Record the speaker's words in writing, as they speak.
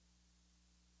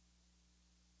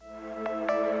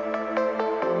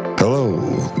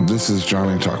This is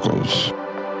Johnny Tacos.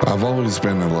 I've always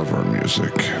been a lover of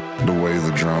music. The way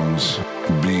the drums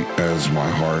beat as my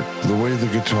heart. The way the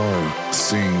guitar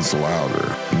sings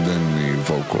louder than the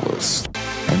vocalist.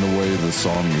 And the way the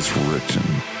song is written.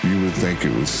 You would think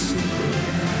it was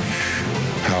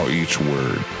how each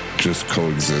word just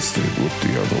coexisted with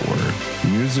the other word.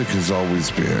 Music has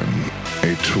always been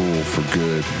a tool for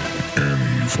good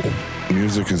and evil.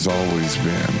 Music has always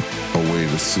been a way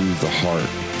to soothe the heart,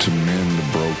 to mend the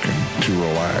broken, to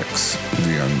relax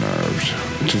the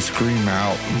unnerved, to scream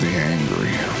out the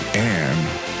angry, and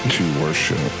to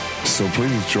worship. So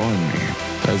please join me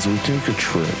as we take a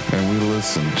trip and we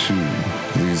listen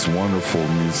to these wonderful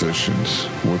musicians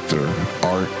with their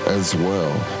art as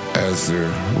well as their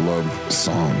love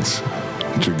songs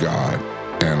to God.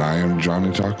 And I am Johnny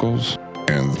Tacos,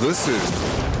 and this is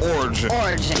Origin.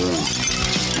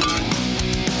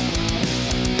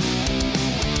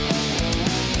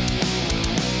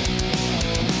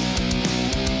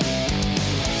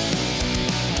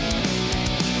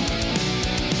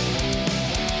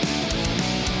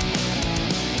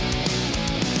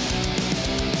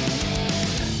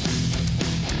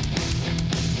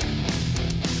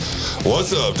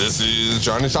 What's up? This is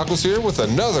Johnny Tacos here with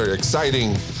another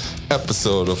exciting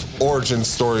episode of Origin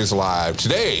Stories Live.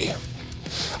 Today,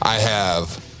 I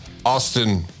have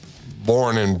Austin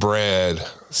born and bred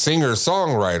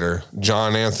singer-songwriter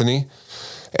Jon Anthony,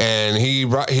 and he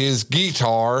brought his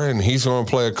guitar and he's going to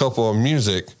play a couple of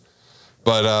music.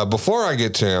 But before I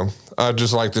get to him, I'd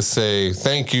just like to say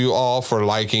thank you all for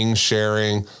liking,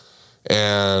 sharing,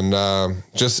 and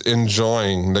just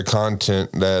enjoying the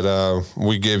content that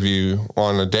we give you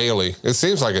on a daily. It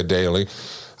seems like a daily.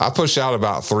 I push out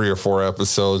about 3 or 4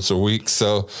 episodes a week.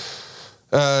 So,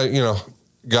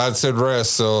 God said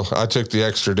rest, so I took the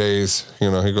extra days. He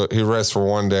rests for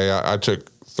 1 day. I took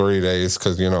 3 days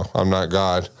because, I'm not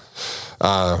God.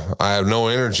 I have no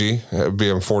energy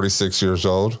being 46 years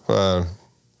old.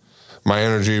 My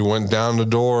energy went down the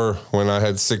door when I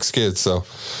had 6 kids, so...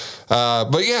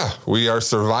 but yeah, we are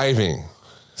surviving.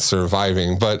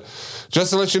 But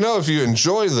just to let you know, if you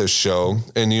enjoy this show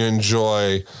and you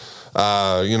enjoy,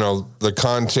 the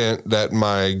content that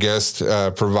my guests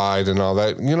provide and all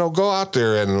that, go out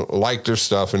there and like their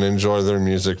stuff and enjoy their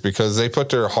music because they put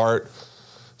their heart,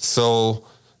 soul,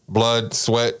 blood,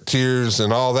 sweat, tears,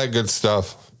 and all that good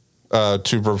stuff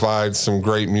to provide some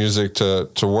great music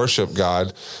to worship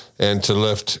God and to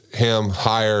lift Him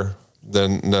higher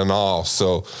than all.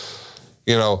 So,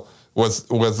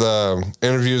 with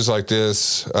interviews like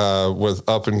this, with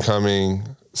up and coming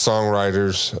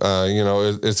songwriters,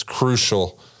 it's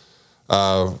crucial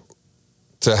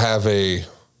to have a,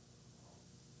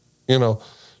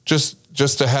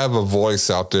 just to have a voice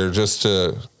out there, just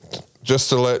to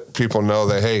let people know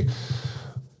that, hey,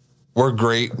 we're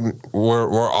great,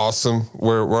 we're awesome,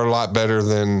 we're a lot better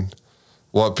than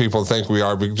what people think we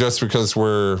are, just because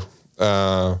we're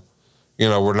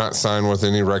we're not signed with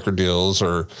any record deals,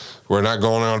 or we're not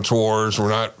going on tours. We're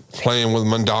not playing with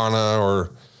Madonna or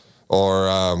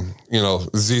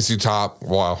ZZ Top.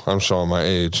 Wow, I'm showing my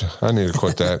age. I need to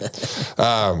quit that.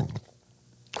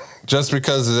 Just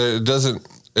because it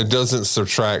doesn't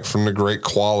subtract from the great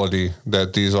quality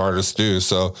that these artists do.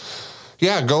 So,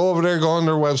 yeah, go over there, go on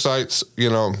their websites.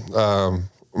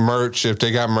 Merch. If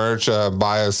they got merch,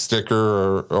 buy a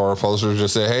sticker or a poster.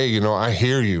 Just say, hey, I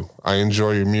hear you. I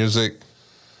enjoy your music.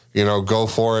 Go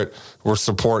for it. We're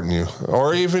supporting you.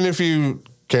 Or even if you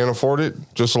can't afford it,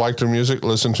 just like their music,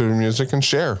 listen to their music, and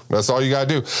share. That's all you got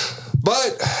to do.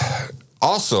 But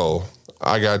also,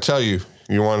 I got to tell you,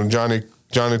 you want a Johnny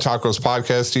Tacos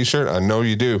podcast t-shirt? I know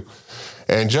you do.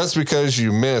 And just because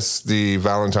you missed the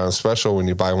Valentine's special when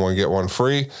you buy one, get one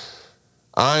free,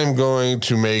 I'm going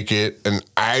to make it an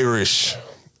Irish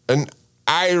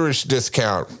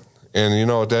discount. And you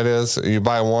know what that is? You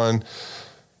buy one,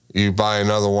 you buy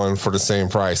another one for the same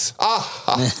price.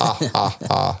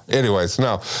 Anyways,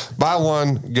 no. Buy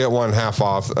one, get one half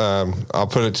off. I'll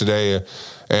put it today.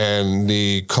 And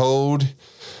the code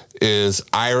is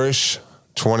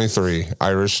Irish23.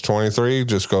 Irish23.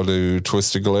 Just go to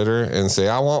Twisted Glitter and say,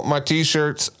 I want my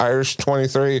t-shirts,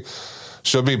 Irish23.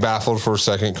 She'll be baffled for a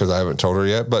second because I haven't told her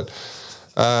yet. But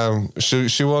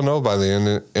she will know by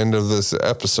the end of this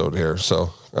episode here.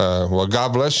 So,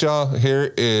 God bless y'all.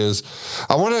 Here is,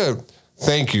 I want to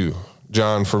thank you,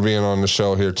 Jon, for being on the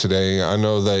show here today. I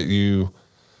know that you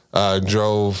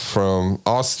drove from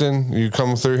Austin. You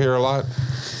come through here a lot?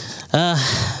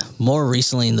 More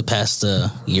recently, in the past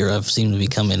year, I've seemed to be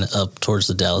coming up towards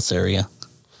the Dallas area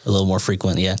a little more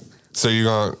frequent. Yeah. So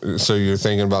you're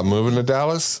thinking about moving to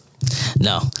Dallas?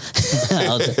 No,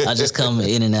 I'll just come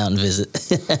in and out and visit.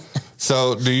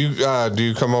 So do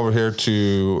you come over here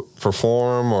to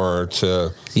perform or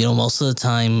to? Most of the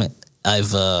time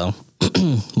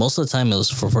most of the time it was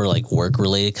for like work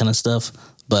related kind of stuff.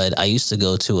 But I used to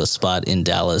go to a spot in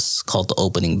Dallas called the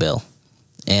Opening Bell,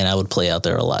 and I would play out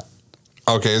there a lot.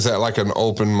 Okay, is that like an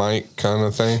open mic kind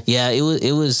of thing? Yeah, it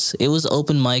was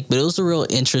open mic, but it was a real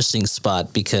interesting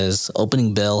spot because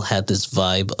Opening Bell had this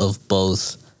vibe of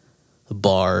both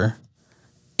bar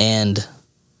and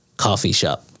coffee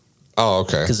shop. Oh,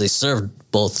 okay. Because they served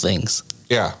both things.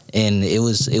 Yeah, and it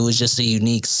was just a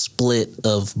unique split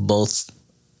of both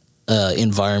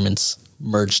environments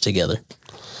merged together.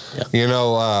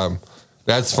 Yeah.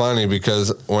 That's funny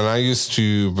because when I used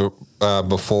to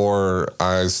before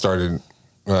I started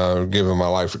giving my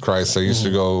life to Christ, I used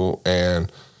to go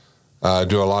and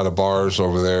do a lot of bars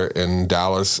over there in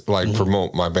Dallas, like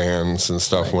promote my bands and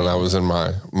stuff when I was in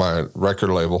my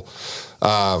record label.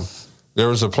 There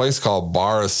was a place called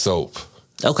Bar of Soap.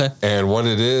 Okay. And what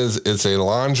it is, it's a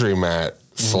laundromat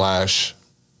 /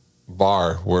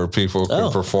 bar where people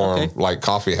can perform like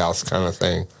coffee house kind of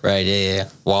thing. Right, yeah.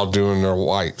 While doing their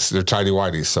tidy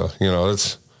whities. So,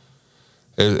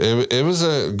 it was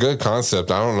a good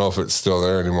concept. I don't know if it's still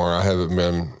there anymore. I haven't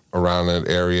been around that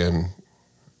area in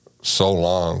so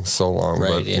long.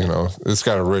 Right, but, it's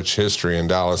got a rich history in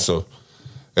Dallas, so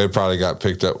it probably got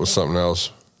picked up with something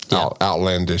else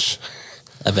outlandish.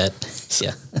 I bet.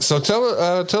 Yeah. So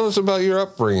tell us about your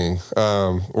upbringing.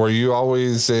 Were you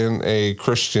always in a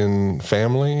Christian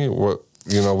family? What's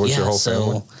your whole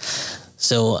family?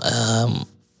 So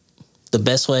the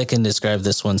best way I can describe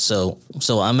this one. So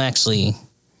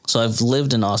I've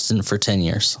lived in Austin for 10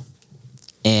 years,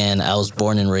 and I was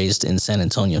born and raised in San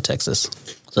Antonio, Texas.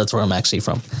 So that's where I'm actually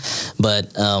from.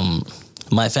 But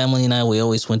my family and I, we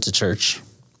always went to church.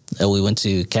 We went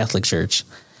to Catholic church.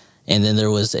 And then there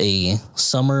was a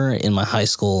summer in my high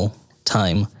school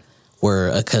time where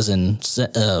a cousin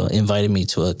invited me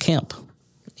to a camp,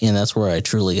 and that's where I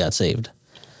truly got saved.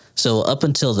 So up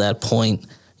until that point,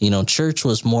 church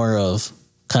was more of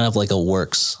kind of like a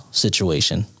works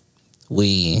situation.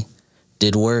 We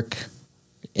did work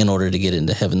in order to get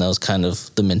into heaven. That was kind of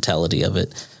the mentality of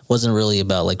it. It wasn't really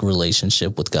about like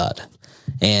relationship with God.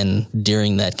 And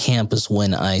during that camp is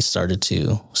when I started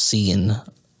to see and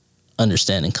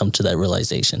understand and come to that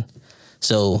realization.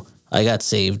 So I got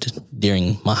saved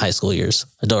during my high school years.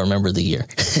 I don't remember the year,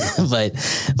 but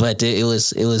it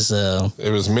was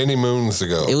many moons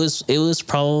ago. It was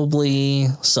probably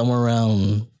somewhere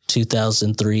around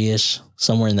 2003-ish,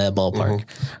 somewhere in that ballpark,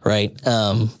 right?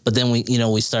 But then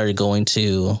we started going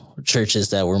to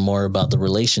churches that were more about the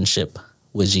relationship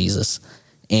with Jesus,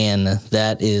 and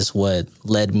that is what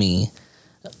led me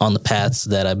on the paths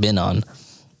that I've been on.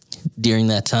 During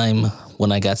that time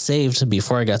when I got saved,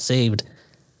 before I got saved,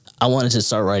 I wanted to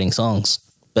start writing songs,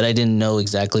 but I didn't know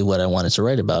exactly what I wanted to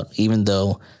write about, even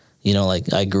though,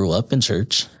 I grew up in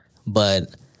church,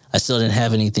 but I still didn't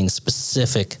have anything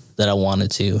specific that I wanted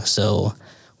to. So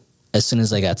as soon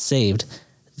as I got saved,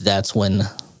 that's when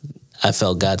I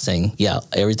felt God saying, yeah,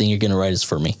 everything you're going to write is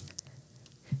for me.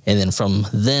 And then from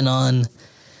then on,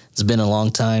 it's been a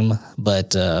long time,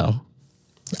 but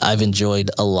I've enjoyed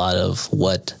a lot of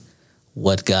what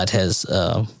God has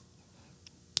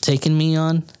taken me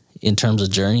on in terms of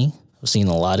journey. I've seen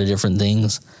a lot of different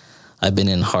things. I've been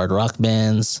in hard rock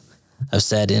bands. I've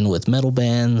sat in with metal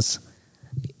bands,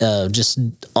 just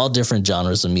all different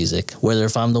genres of music, whether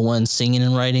if I'm the one singing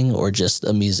and writing or just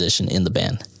a musician in the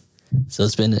band. So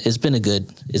it's been a good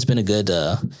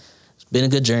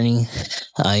journey.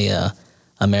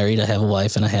 I'm married. I have a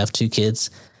wife and I have 2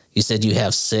 kids. You said you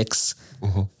have 6.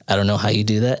 Mm-hmm. I don't know how you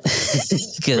do that.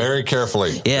 Very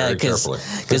carefully. Yeah,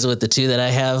 because with the 2 that I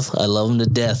have, I love them to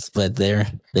death, but they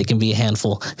can be a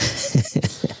handful.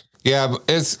 Yeah,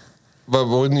 but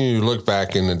when you look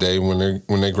back in the day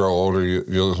when they grow older,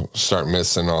 you'll start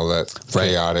missing all that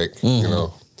chaotic.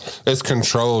 Mm-hmm. It's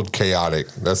controlled chaotic.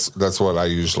 That's what I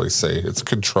usually say. It's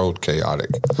controlled chaotic.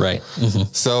 Right. Mm-hmm.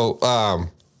 So,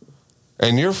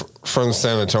 and you're from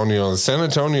San Antonio. San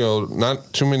Antonio,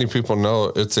 not too many people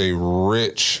know, it's a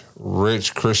rich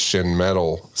Christian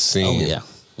metal scene. Oh, yeah.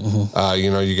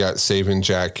 Mm-hmm. You got Saving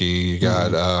Jackie, you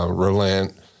got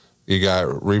Relent, you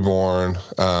got Reborn.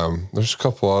 There's a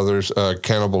couple others,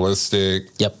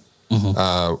 Cannibalistic. Yep.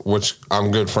 Mm-hmm. Which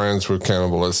I'm good friends with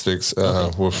Cannibalistics,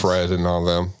 with Fred and all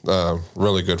them.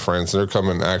 Really good friends. They're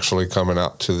coming out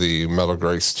to the Metal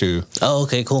Grace too. Oh,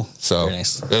 okay, cool. So very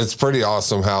nice. It's pretty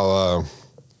awesome how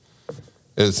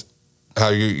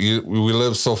we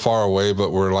live so far away,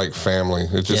 but we're like family.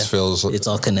 It just feels it's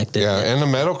all connected. Yeah, and the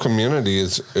metal community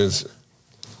is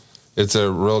it's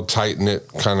a real tight knit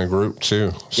kind of group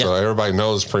too. So everybody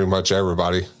knows pretty much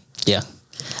everybody. Yeah,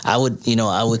 I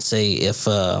would say if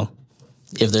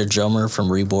their drummer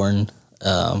from Reborn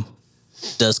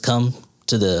does come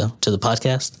to the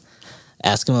podcast,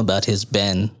 ask him about his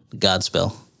band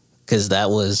Godspell, because that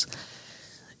was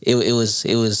it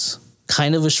was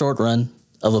kind of a short run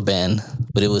of a band,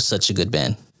 but it was such a good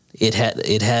band. It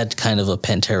had kind of a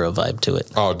Pantera vibe to it.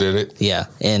 Oh, did it? Yeah,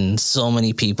 and so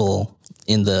many people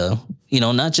in the,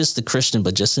 not just the Christian,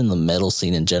 but just in the metal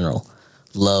scene in general,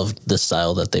 loved the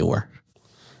style that they were.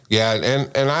 Yeah,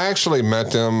 and I actually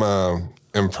met them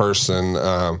in person.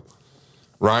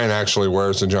 Ryan actually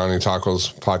wears the Johnny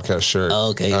Tacos podcast shirt. Oh,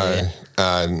 okay, yeah.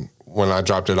 When I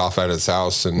dropped it off at his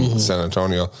house in San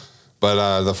Antonio.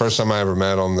 But the first time I ever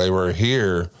met them, they were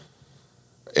here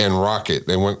in Rocket.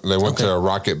 They went to a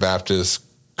Rocket Baptist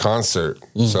concert.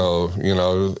 So,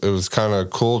 it was kind of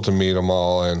cool to meet them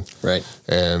all.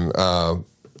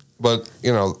 But,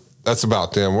 that's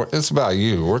about them. It's about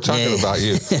you. We're talking about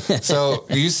you. So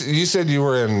you said you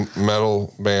were in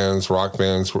metal bands, rock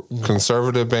bands,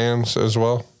 conservative bands as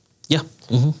well? Yeah.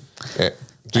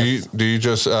 Do you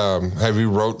just have you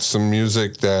wrote some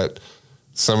music that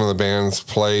some of the bands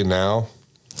play now?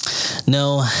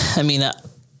 No, I mean,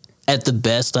 at the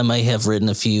best, I might have written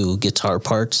a few guitar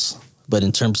parts, but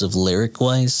in terms of lyric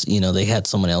wise, they had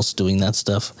someone else doing that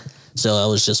stuff. So I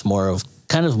was just more of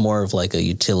like a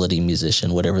utility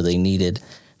musician. Whatever they needed,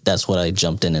 that's what I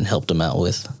jumped in and helped them out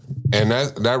with. And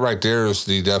that right there is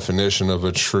the definition of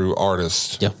a true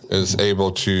artist. Yeah. Is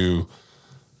able to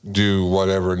do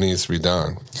whatever needs to be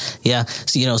done. Yeah.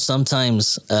 So,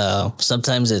 sometimes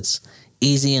it's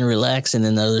easy and relaxed, and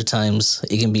then other times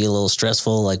it can be a little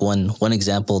stressful. Like one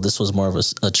example, this was more of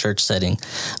a church setting,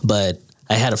 but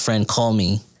I had a friend call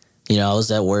me. I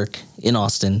was at work in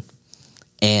Austin,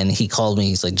 and he called me.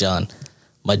 He's like, "John,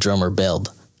 my drummer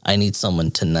bailed. I need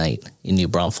someone tonight in New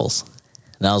Braunfels."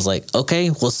 And I was like, "Okay,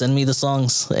 well, send me the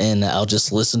songs and I'll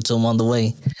just listen to them on the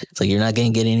way." It's like, you're not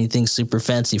going to get anything super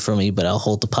fancy from me, but I'll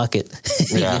hold the pocket.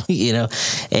 Yeah.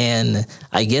 And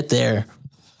I get there,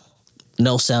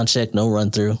 no sound check, no run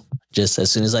through. Just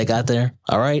as soon as I got there,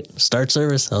 all right, start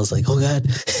service. I was like, oh God.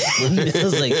 I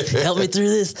was like, help me through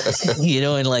this.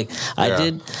 And like I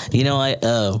did,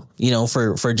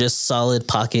 for just solid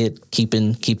pocket,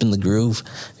 keeping the groove,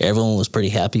 everyone was pretty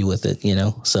happy with it,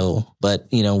 So, but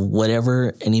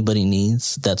whatever anybody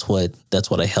needs, that's what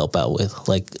I help out with.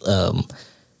 Like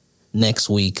next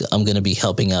week I'm gonna be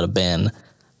helping out a band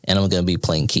and I'm gonna be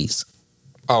playing keys.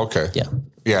 Oh, okay. Yeah.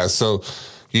 Yeah. So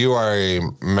you are a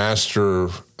master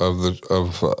of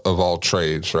all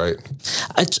trades, right?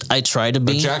 I try to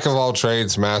be a jack of all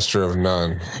trades, master of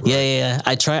none. Right? Yeah.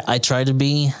 I try to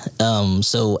be.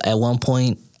 So at one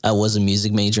point I was a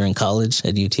music major in college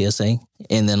at UTSA,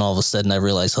 and then all of a sudden I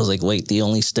realized, I was like, wait, the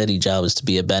only steady job is to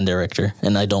be a band director,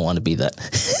 and I don't want to be that.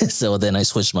 So then I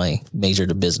switched my major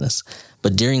to business.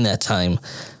 But during that time,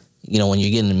 when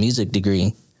you're getting a music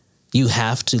degree, you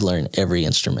have to learn every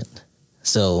instrument.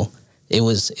 So it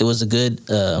was a good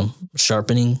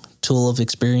sharpening tool of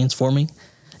experience for me,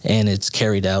 and it's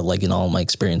carried out like in all my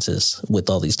experiences with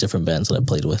all these different bands that I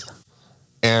played with.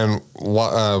 And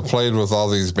played with all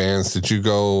these bands.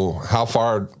 How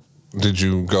far did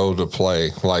you go to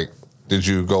play? Like, did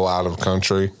you go out of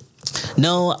country?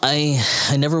 No, I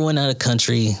never went out of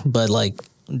country, but like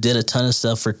did a ton of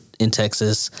stuff in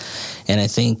Texas, and I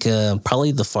think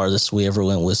probably the farthest we ever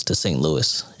went was to St.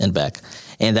 Louis and back.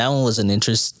 And that one was an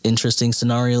interesting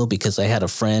scenario because I had a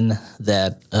friend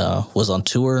that was on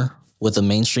tour with a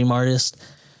mainstream artist.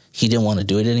 He didn't want to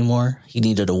do it anymore. He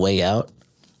needed a way out.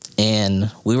 And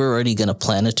we were already going to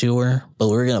plan a tour, but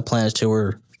we were going to plan a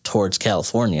tour towards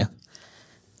California.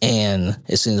 And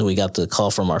as soon as we got the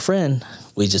call from our friend,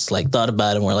 we just like thought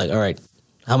about it, and we're like, all right,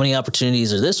 how many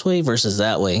opportunities are this way versus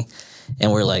that way?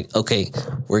 And we're like, okay,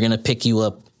 we're going to pick you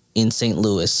up in St.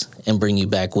 Louis and bring you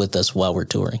back with us while we're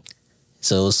touring.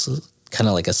 So it was kind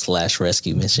of like a /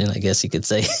 rescue mission, I guess you could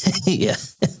say. Yeah.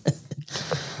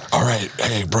 All right,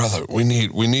 hey brother, we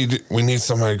need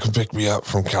somebody to come pick me up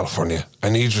from California. I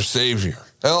need your savior.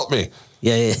 Help me.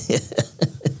 Yeah.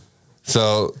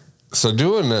 So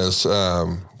doing this,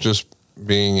 just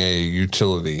being a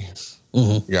utility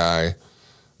guy,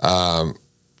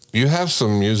 you have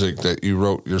some music that you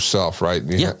wrote yourself, right?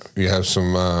 You have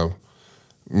some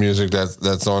music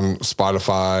that's on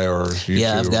Spotify or YouTube.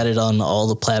 Yeah, I've got it on all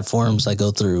the platforms. I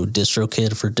go through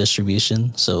DistroKid for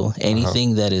distribution. So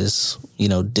anything that is,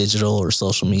 digital or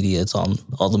social media, it's on,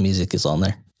 all the music is on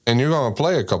there. And you're going to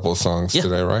play a couple of songs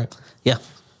today, right? Yeah.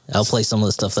 I'll play some of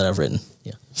the stuff that I've written.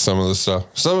 Yeah. Some of the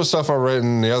stuff I've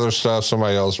written, the other stuff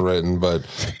somebody else written, but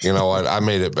you know what? I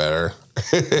made it better.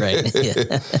 Right.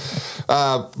 Yeah.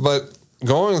 But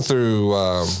going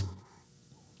through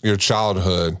your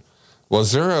childhood,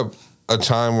 was there a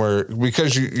time where,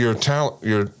 because you're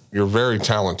very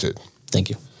talented. Thank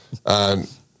you.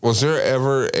 Was there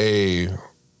ever a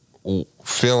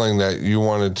feeling that you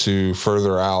wanted to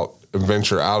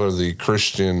venture out of the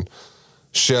Christian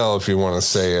shell, if you want to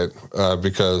say it,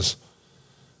 because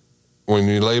when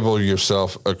you label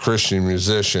yourself a Christian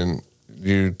musician,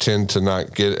 you tend to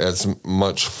not get as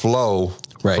much flow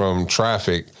from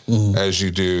traffic as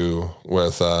you do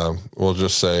with, we'll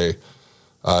just say,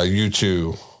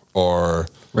 U2 or,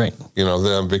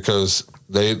 them, because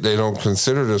they don't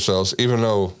consider themselves, even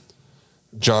though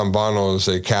John Bono is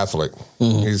a Catholic.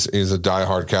 He's a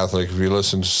diehard Catholic. If you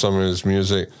listen to some of his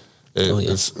music,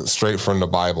 it's straight from the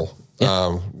Bible.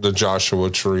 Yeah. The Joshua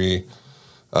Tree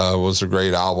was a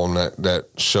great album that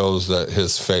shows that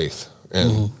his faith,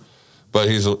 and but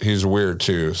he's weird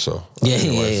too. So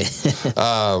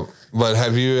yeah. But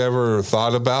have you ever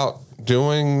thought about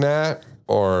doing that,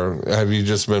 or have you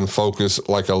just been focused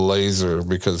like a laser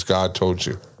because God told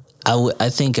you? I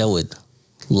think I would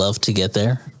love to get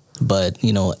there, but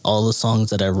all the songs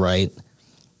that I write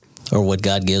are what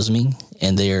God gives me,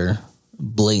 and they're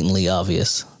blatantly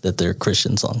obvious that they're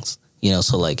Christian songs.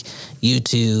 So like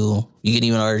U2, you could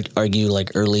even argue like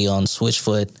early on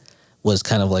Switchfoot was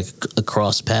kind of like a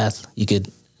cross path. You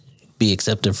could be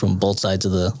accepted from both sides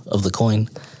of the coin.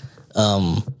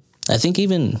 I think I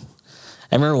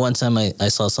remember one time I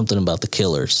saw something about the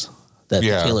Killers, that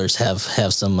the Killers have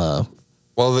some,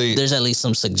 there's at least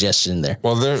some suggestion there.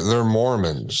 Well, they're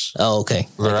Mormons. Oh, okay.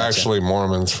 They're actually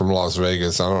Mormons from Las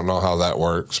Vegas. I don't know how that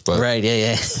works, but right,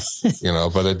 yeah.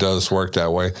 But it does work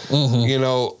that way.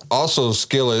 Also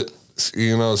Skillet,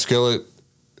 you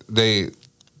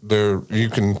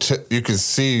can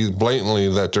see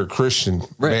blatantly that they're Christian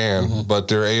band, but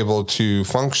they're able to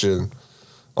function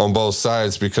on both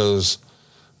sides because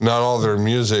not all their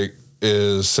music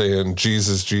is saying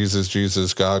Jesus, Jesus,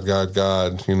 Jesus, God, God,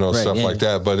 God, stuff like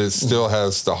that. But it still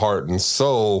has the heart and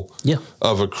soul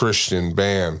of a Christian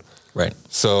band. Right.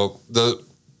 So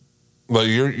but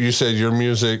you said your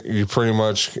music, you pretty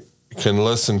much can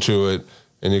listen to it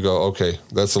and you go, okay,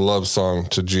 that's a love song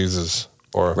to Jesus,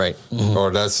 or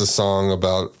or that's a song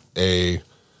about a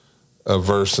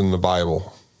verse in the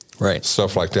Bible. Right.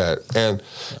 Stuff like that. And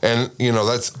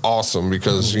that's awesome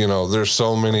because, there's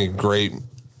so many great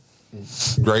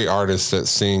artists that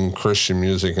sing Christian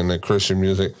music, and that Christian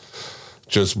music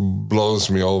just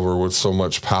blows me over with so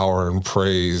much power and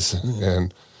praise.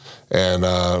 And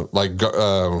I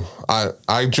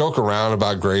joke around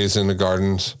about Grays in the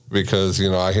Gardens because,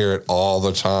 I hear it all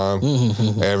the time.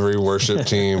 Every worship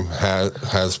team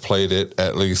has played it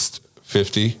at least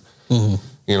 50.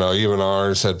 Even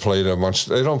ours had played a bunch.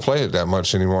 They don't play it that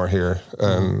much anymore here.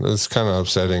 And it's kind of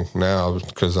upsetting now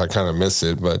because I kind of miss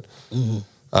it. But,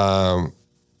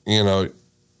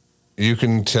 you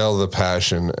can tell the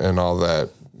passion and all that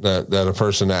a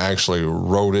person that actually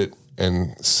wrote it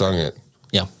and sung it.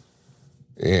 Yeah.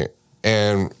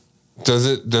 And does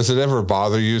it ever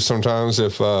bother you sometimes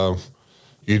if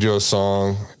you do a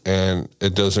song and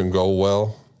it doesn't go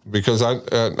well? Because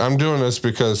I'm doing this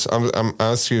because I'm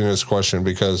asking you this question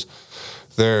because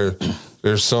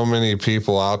there's so many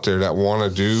people out there that want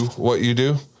to do what you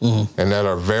do and that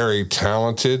are very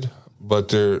talented, but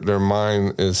their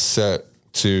mind is set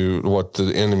to what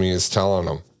the enemy is telling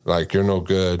them. Like, you're no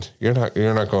good. You're not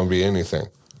going to be anything.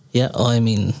 Yeah. Well, I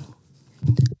mean,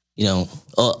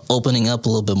 opening up a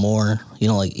little bit more,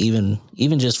 like even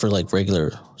just for like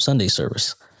regular Sunday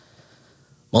service.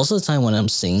 Most of the time when I'm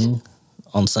singing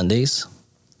on Sundays,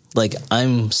 like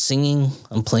I'm singing,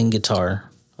 I'm playing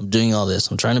guitar, I'm doing all this,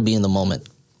 I'm trying to be in the moment.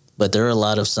 But there are a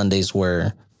lot of Sundays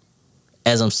where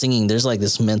as I'm singing, there's like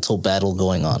this mental battle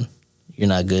going on. You're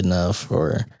not good enough,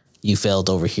 or you failed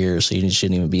over here, so you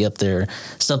shouldn't even be up there.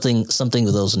 Something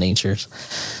of those natures.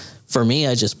 For me,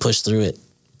 I just push through it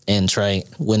and try,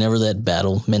 whenever that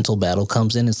mental battle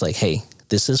comes in, it's like, hey,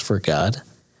 this is for God.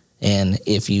 And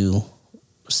if you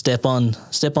step on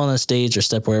the stage or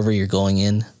step wherever you're going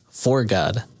in for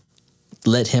God,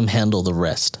 let him handle the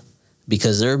rest.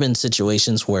 Because there have been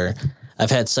situations where I've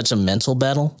had such a mental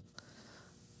battle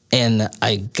and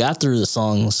I got through the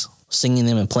songs, singing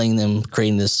them and playing them,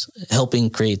 helping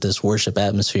create this worship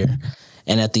atmosphere.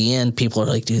 And at the end, people are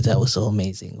like, dude, that was so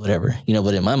amazing, whatever.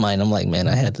 But in my mind, I'm like, man,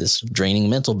 I had this draining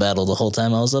mental battle the whole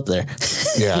time I was up there.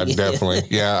 Yeah, definitely.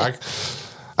 Yeah.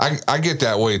 I get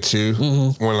that way too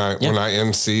when I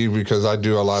MC, because I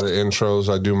do a lot of intros.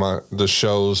 I do the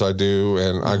shows I do,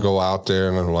 and I go out there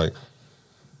and I'm like,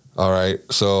 all right,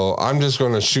 so I'm just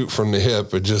going to shoot from the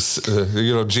hip and just,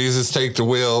 Jesus, take the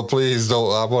wheel. Please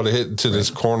don't, I want to hit into this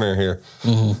corner here.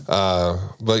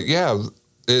 But yeah,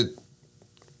 it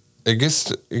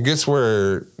gets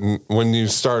where when you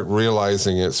start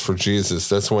realizing it's for Jesus,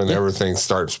 that's when everything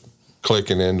starts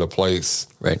clicking into place.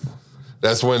 Right.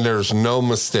 That's when there's no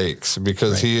mistakes,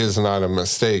 because he is not a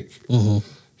mistake.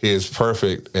 He is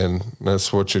perfect, and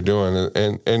that's what you're doing.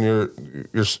 And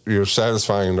you're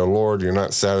satisfying the Lord. You're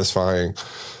not satisfying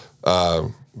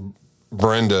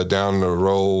Brenda down the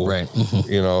road, right?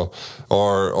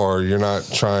 Or you're not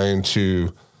trying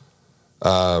to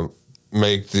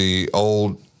make the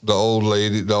old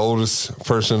lady, the oldest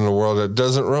person in the world that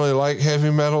doesn't really like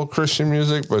heavy metal Christian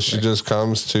music, but she just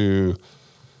comes to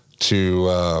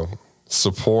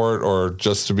support or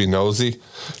just to be nosy.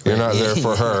 You're not there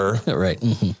for her. Right.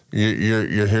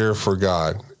 You're here for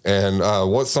God. And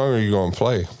what song are you going to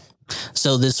play?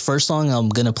 So this first song I'm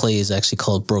going to play is actually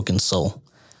called Broken Soul.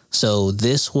 So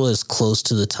this was close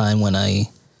to the time when I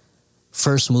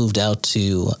first moved out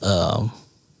to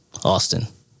Austin.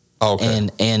 Okay.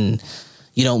 And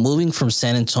moving from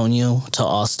San Antonio to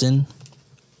Austin,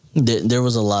 there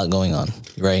was a lot going on,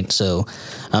 right? So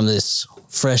I'm this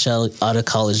fresh out of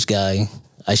college guy.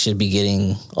 I should be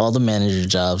getting all the manager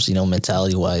jobs,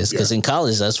 mentality wise, because in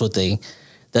college that's what they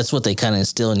kind of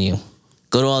instill in you.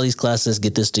 Go to all these classes,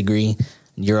 get this degree,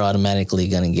 you're automatically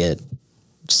going to get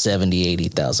 70,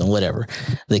 80,000, whatever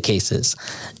the case is.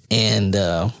 And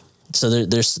so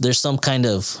there's some kind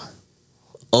of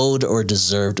owed or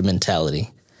deserved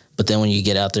mentality. But then when you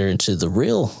get out there into the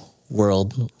real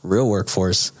world, real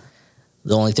workforce,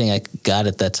 the only thing I got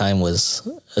at that time was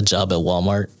a job at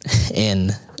Walmart,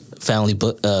 and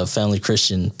family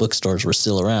Christian bookstores were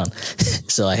still around.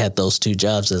 So I had those two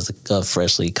jobs as a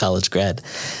freshly college grad.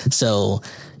 So,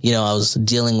 I was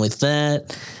dealing with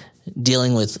that,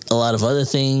 dealing with a lot of other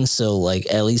things. So like,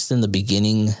 at least in the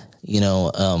beginning,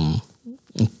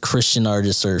 Christian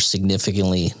artists are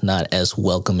significantly not as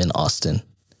welcome in Austin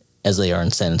as they are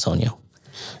in San Antonio.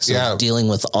 So dealing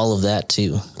with all of that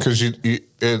too. Because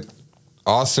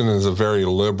Austin is a very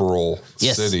liberal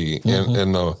city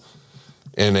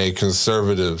in a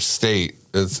conservative state.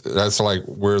 That's like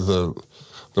where the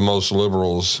most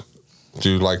liberals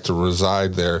do like to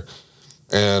reside there,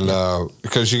 and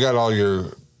because you got all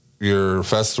your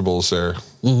festivals there,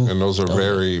 and those are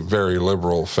very very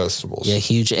liberal festivals. Yeah,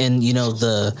 huge. And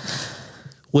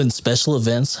when special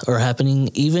events are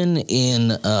happening, even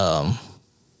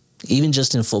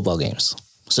just in football games.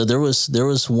 So there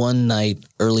was one night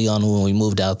early on when we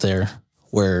moved out there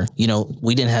where,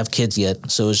 we didn't have kids yet,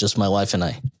 so it was just my wife and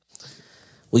I.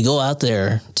 We go out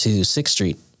there to 6th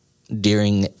Street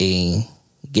during a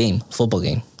football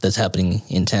game that's happening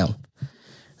in town.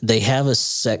 They had a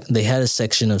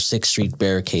section of 6th Street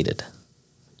barricaded,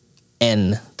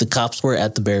 and the cops were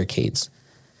at the barricades.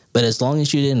 But as long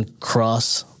as you didn't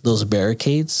cross those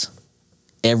barricades,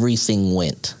 everything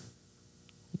went.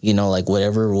 Like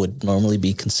whatever would normally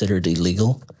be considered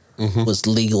illegal was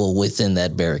legal within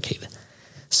that barricade.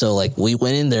 So like we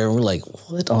went in there and we're like,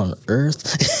 what on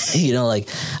earth? Me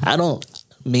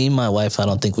and my wife, I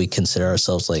don't think we consider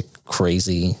ourselves like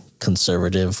crazy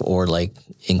conservative or like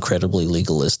incredibly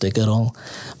legalistic at all.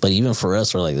 But even for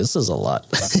us, we're like, this is a lot.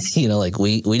 Like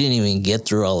we didn't even get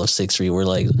through all of 6th Street. We're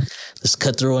like, let's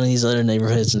cut through one of these other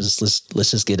neighborhoods and let's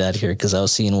just get out of here, because I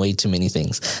was seeing way too many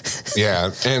things.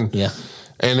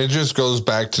 And it just goes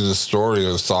back to the story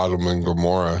of Sodom and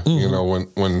Gomorrah.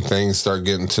 When things start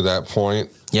getting to that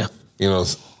point,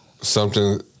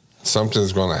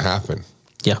 something's going to happen.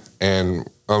 Yeah. And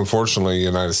unfortunately, the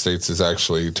United States is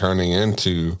actually turning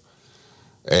into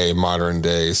a modern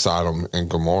day Sodom and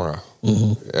Gomorrah.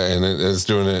 And it's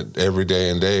doing it every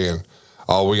day and day. And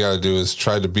all we got to do is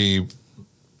try to be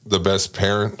the best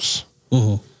parents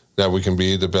that we can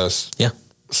be, the best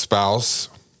spouse,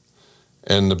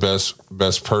 and the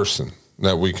best person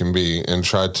that we can be, and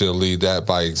try to lead that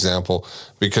by example.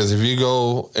 Because if you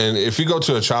go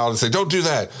to a child and say, don't do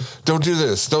that, don't do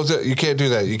this, you can't do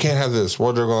that, you can't have this,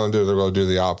 what they're going to do, they're going to do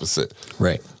the opposite.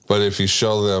 Right. But if you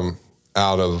show them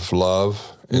out of love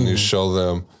and you show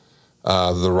them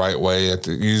the right way,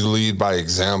 you lead by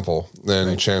example, then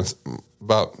I'm going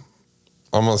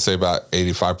to say about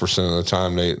 85% of the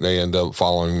time they end up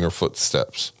following your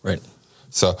footsteps. Right.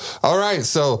 So, all right.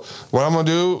 So what I'm going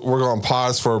to do, we're going to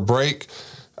pause for a break.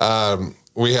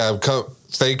 We have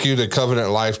thank you to Covenant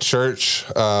Life Church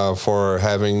for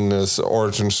having this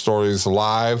Origin Stories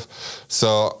live.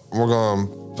 So we're going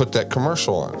to put that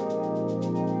commercial on.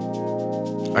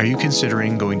 Are you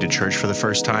considering going to church for the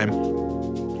first time?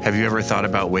 Have you ever thought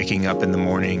about waking up in the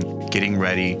morning, getting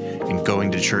ready, and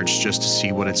going to church just to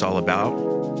see what it's all about?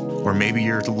 Or maybe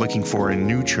you're looking for a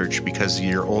new church because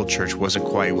your old church wasn't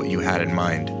quite what you had in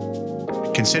mind.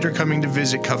 Consider coming to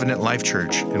visit Covenant Life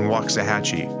Church in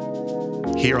Waxahachie.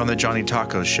 Here on the Johnny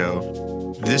Tacos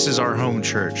Show, this is our home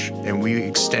church, and we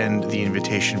extend the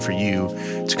invitation for you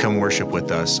to come worship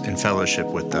with us and fellowship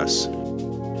with us.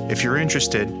 If you're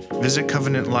interested, visit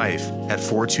Covenant Life at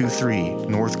 423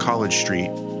 North College Street,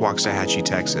 Waxahachie,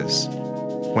 Texas.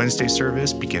 Wednesday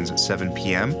service begins at 7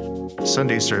 p.m.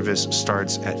 Sunday service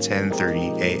starts at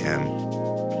 10:30 a.m.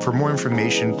 For more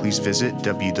information, please visit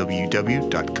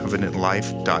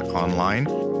www.covenantlife.online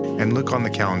and look on the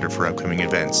calendar for upcoming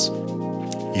events.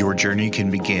 Your journey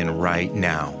can begin right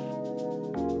now.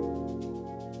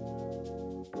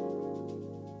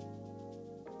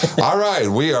 All right,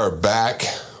 we are back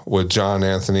with Jon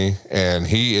Anthony, and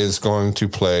he is going to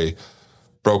play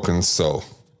Broken Soul.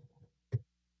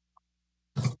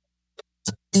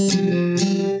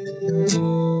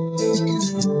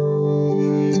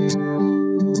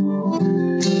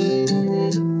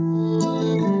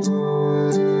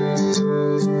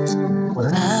 Well,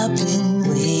 I've been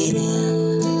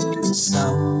waiting for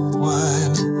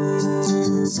someone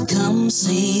to come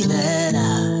say that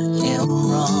I am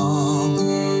wrong.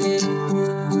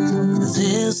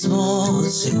 There's more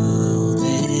to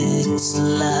this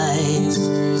life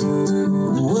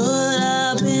than what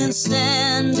I've been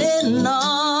standing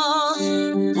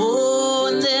on. Oh,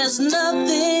 and there's nothing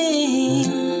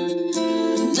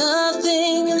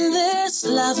in this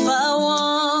life I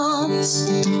want.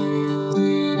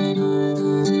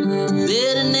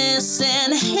 Bitterness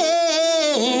and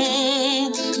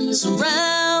hate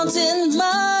surrounding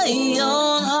my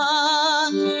own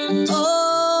heart.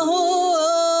 Oh,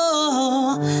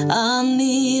 I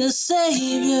need a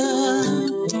savior.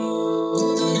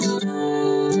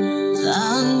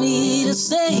 I need a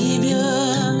savior.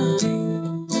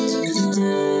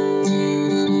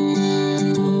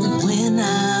 When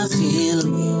I feel it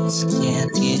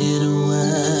can't get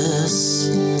worse,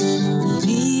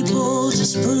 people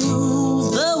just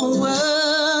prove the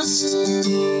worst.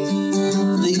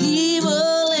 The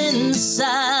evil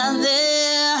inside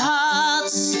their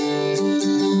hearts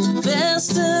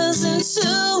festers into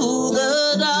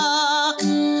the dark.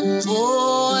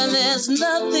 Oh, and there's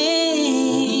nothing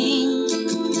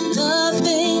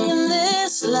in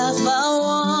this life I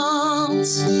want.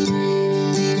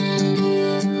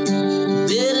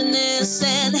 Bitterness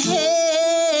and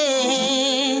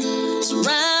hate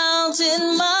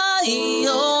surrounding my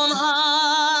own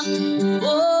heart.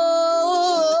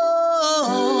 Oh,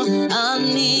 I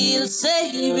need a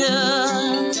savior.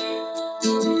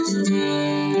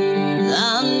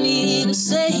 I need a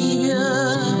savior.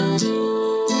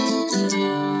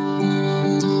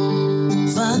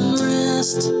 Find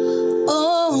rest,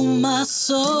 oh my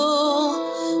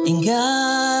soul, in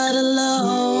God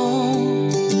alone.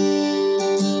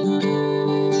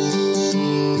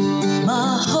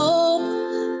 My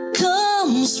hope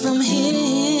comes from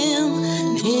Him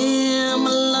and Him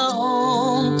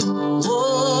alone.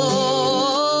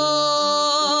 Oh,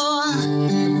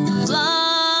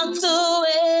 locked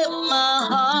away my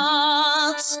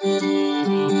heart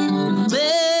from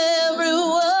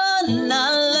everyone I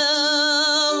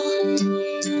love.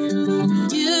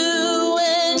 You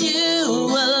and you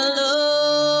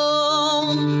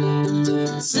alone.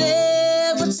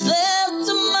 Save what's left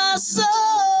of my soul,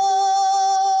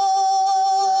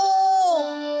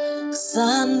 'cause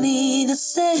I need a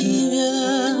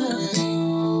savior.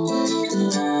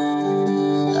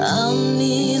 I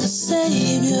need a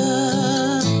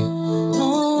savior.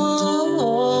 Oh.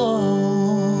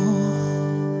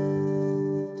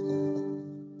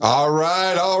 All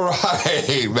right,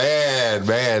 man,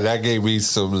 that gave me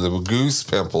some of the goose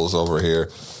pimples over here.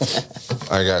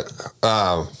 I got,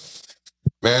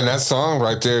 man, that song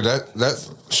right there, that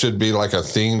should be like a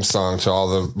theme song to all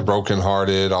the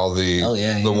brokenhearted, all the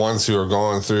the ones who are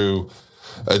going through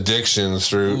addictions,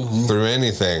 through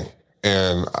anything.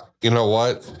 And you know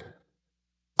what?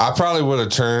 I probably would have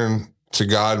turned to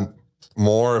God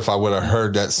more if I would have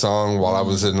heard that song while I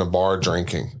was in the bar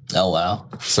drinking. Oh, wow.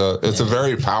 So it's a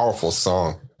very powerful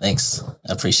song. Thanks.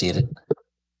 I appreciate it.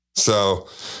 So,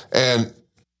 and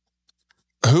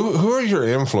who are your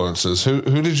influences? Who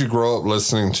did you grow up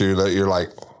listening to that you're like,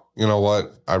 you know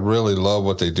what, I really love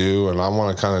what they do and I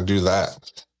want to kind of do that?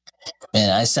 Man,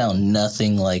 I sound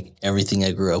nothing like everything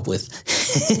I grew up with.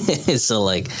 So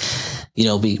like,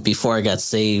 before I got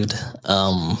saved,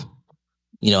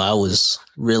 I was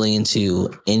really into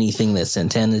anything that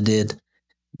Santana did,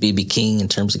 BB King in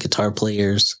terms of guitar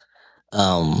players,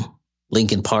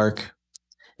 Linkin Park.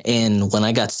 And when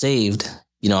I got saved,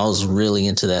 I was really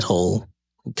into that whole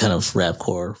kind of rap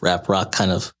rock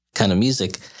kind of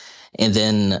music. And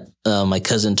then my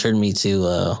cousin turned me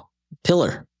to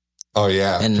Pillar. Oh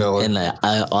yeah, Pillar. And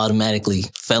I automatically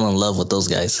fell in love with those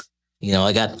guys.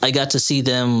 I got to see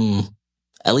them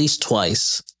at least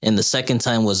twice, and the second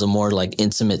time was a more like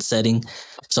intimate setting.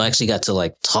 So I actually got to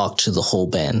like talk to the whole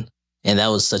band, and that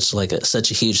was such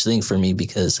a huge thing for me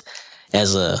because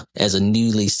as a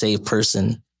newly saved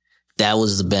person, that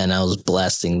was the band I was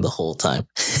blasting the whole time.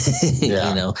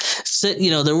 Yeah. So,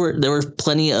 there were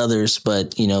plenty of others,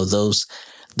 but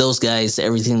those guys,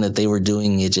 everything that they were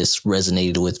doing, it just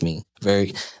resonated with me.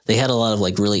 They had a lot of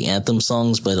like really anthem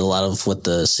songs, but a lot of what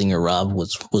the singer Rob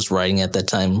was writing at that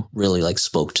time really like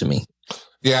spoke to me.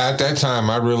 Yeah, at that time,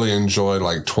 I really enjoyed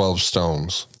like 12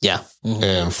 Stones. Yeah. Mm-hmm.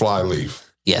 And Flyleaf.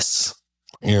 Yes.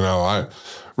 I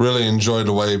really enjoyed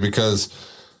the way because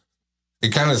it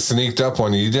kind of sneaked up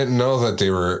on you. You didn't know that they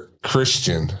were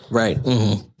Christian. Right.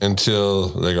 Mm-hmm. Until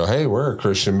they go, hey, we're a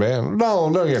Christian band. No,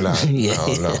 you're not. Yeah.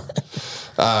 No.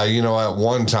 At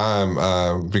one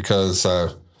time, because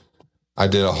I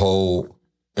did a whole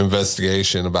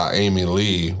investigation about Amy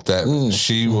Lee, that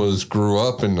she grew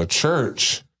up in the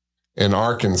church in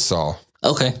Arkansas.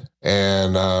 Okay.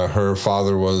 And her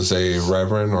father was a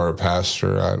reverend or a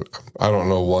pastor. I don't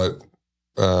know what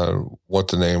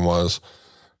the name was,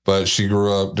 but she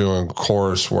grew up doing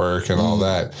chorus work and all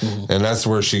that. Mm-hmm. And that's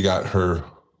where she got her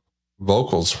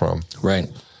vocals from. Right.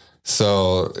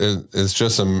 So it's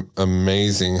just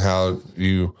amazing how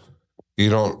you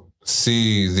don't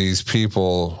see these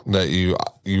people that you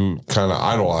kind of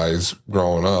idolize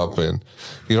growing up, and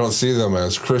you don't see them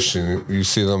as Christian. You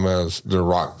see them as the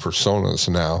rock personas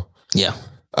now. Yeah.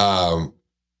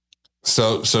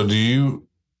 So do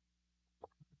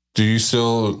you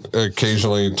still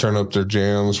occasionally turn up their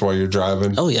jams while you're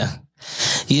driving? Oh yeah.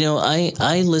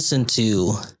 I listen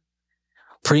to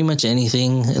pretty much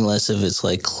anything unless if it's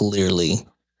like clearly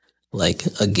like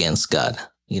against God.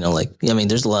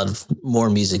 There's a lot of more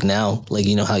music now. Like,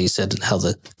 how you said how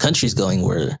the country's going,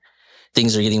 where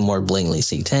things are getting more blatantly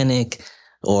satanic,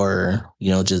 or,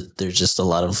 there's just a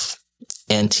lot of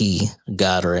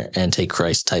anti-God or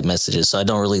anti-Christ type messages. So I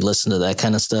don't really listen to that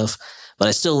kind of stuff, but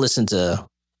I still listen to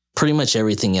pretty much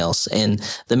everything else. And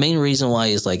the main reason why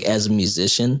is like, as a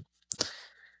musician,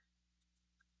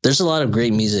 there's a lot of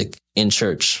great music in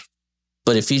church,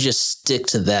 but if you just stick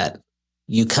to that,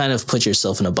 you kind of put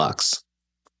yourself in a box.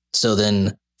 So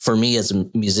then for me as a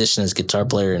musician, as a guitar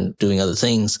player and doing other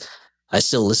things, I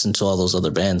still listen to all those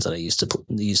other bands that I used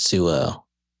to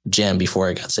jam before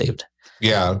I got saved.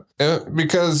 Yeah,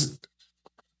 because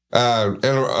and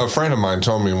a friend of mine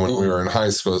told me when we were in high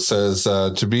school, it says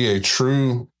to be a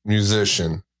true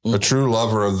musician, a true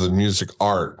lover of the music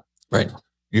art, right,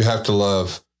 you have to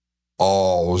love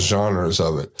all genres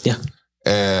of it. Yeah.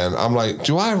 And I'm like,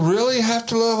 do I really have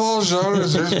to love all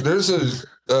genres? There's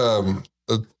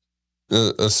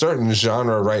a certain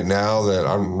genre right now that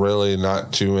I'm really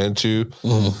not too into,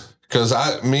 because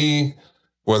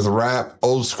with rap,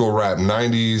 old school rap,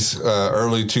 90s,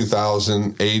 early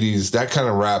 2000s, 80s, that kind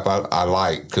of rap I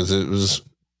like because it was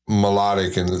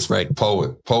melodic and it's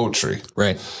poetry.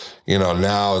 Right.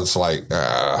 Now it's like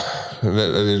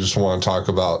they just want to talk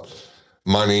about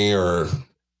money or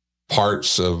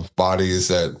parts of bodies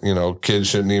that kids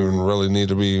shouldn't even really need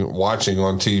to be watching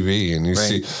on TV. And you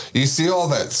see all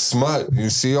that smut, you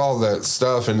see all that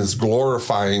stuff, and it's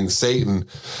glorifying Satan,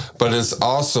 but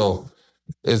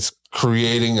it's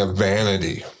creating a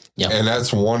vanity. Yep. And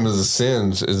that's one of the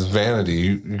sins is vanity.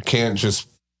 You can't just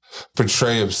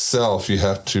portray of self, you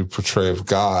have to portray of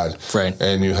God, right?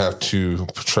 And you have to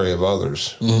portray of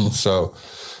others. So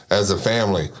as a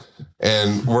family,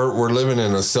 and we're living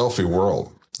in a selfie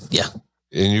world. Yeah.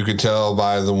 And you could tell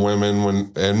by the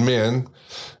women and men,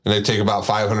 and they take about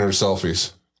 500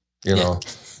 selfies.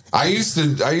 I used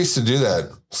to do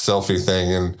that selfie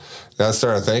thing, and then I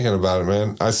started thinking about it,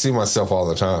 man. I see myself all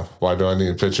the time. Why do I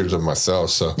need pictures of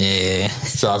myself? So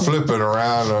so I flip it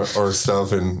around or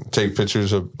stuff and take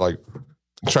pictures of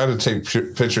try to take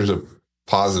pictures of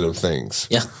positive things.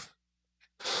 Yeah.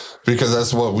 Because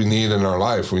that's what we need in our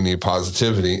life. We need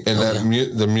positivity. And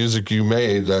the music you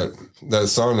made, that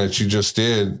song that you just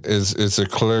did, it's a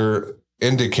clear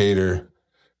indicator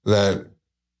that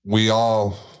we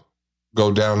all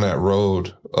go down that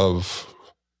road of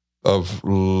of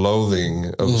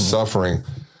loathing, of suffering,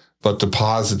 but the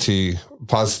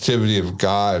positivity of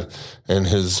God and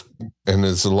his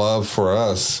love for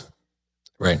us,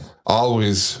 Right.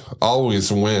 always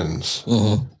wins.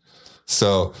 Mm-hmm.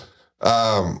 So,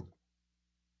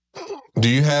 do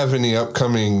you have any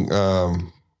upcoming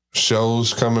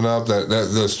shows coming up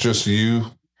that's just you?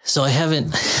 So I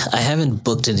haven't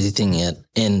booked anything yet,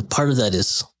 and part of that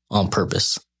is on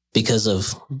purpose because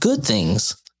of good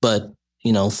things, but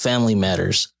family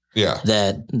matters. Yeah.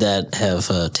 That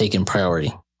have taken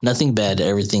priority. Nothing bad,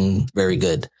 everything very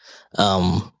good.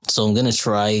 So I'm gonna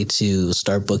try to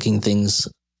start booking things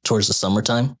towards the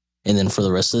summertime, and then for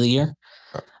the rest of the year.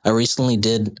 I recently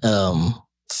did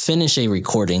finish a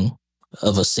recording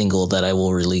of a single that I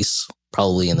will release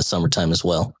probably in the summertime as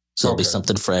well. So it'll be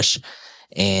something fresh,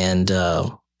 and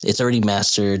it's already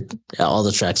mastered. All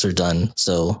the tracks are done.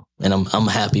 So, and I'm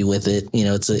happy with it.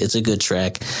 It's a good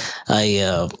track.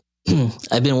 I've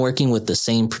been working with the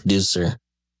same producer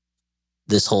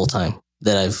this whole time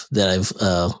that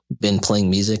I've been playing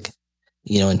music,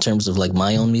 in terms of like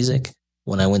my own music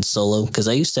when I went solo, because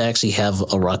I used to actually have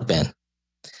a rock band,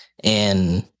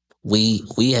 and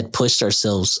we had pushed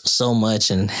ourselves so much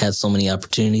and had so many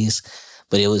opportunities,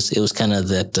 but it was kind of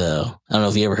that, I don't know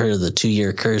if you ever heard of the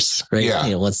 2-year curse, right?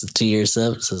 Yeah. Once the 2 years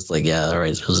up, so it's like, yeah, all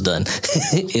right, it was done.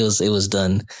 it was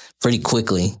done pretty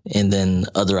quickly. And then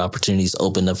other opportunities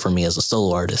opened up for me as a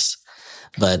solo artist.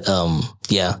 But,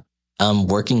 yeah, I'm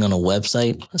working on a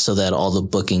website so that all the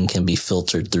booking can be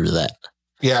filtered through that.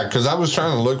 Yeah, because I was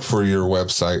trying to look for your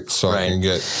website so I can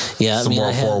get some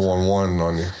more 411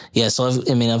 on you. Yeah, so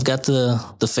I've got the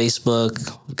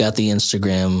Facebook, got the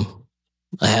Instagram,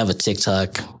 I have a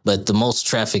TikTok, but the most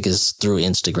traffic is through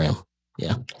Instagram.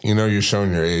 Yeah. You're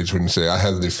showing your age when you say I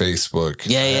have the Facebook.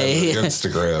 Yeah.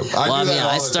 Instagram. I do that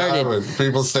all the time and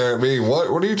people stare at me. What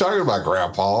are you talking about,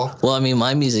 Grandpa? Well,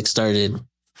 my music started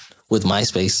with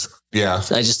MySpace. Yeah.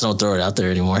 I just don't throw it out there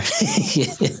anymore. And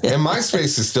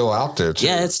MySpace is still out there, too.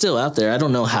 Yeah, it's still out there. I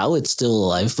don't know how it's still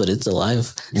alive, but it's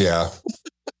alive. Yeah.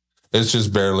 It's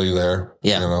just barely there.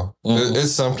 Yeah. Mm-hmm.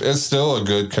 It's still a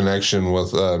good connection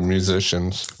with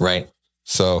musicians. Right.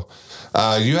 So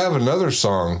you have another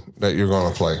song that you're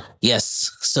going to play.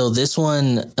 Yes. So this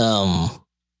one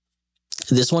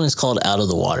is called Out of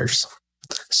the Waters.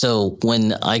 So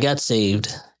when I got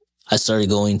saved, I started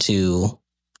going to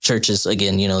churches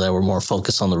again, that were more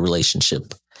focused on the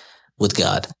relationship with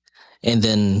God. And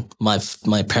then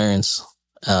my parents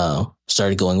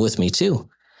started going with me too.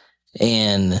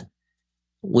 And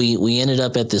we ended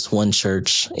up at this one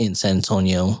church in San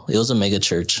Antonio. It was a mega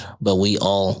church, but we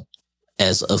all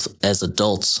as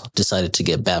adults decided to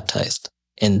get baptized.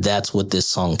 And that's what this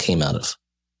song came out of.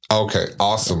 Okay,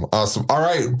 awesome. All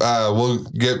right, we'll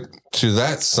get to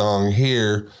that song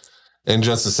here in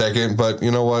just a second, but you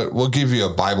know what? We'll give you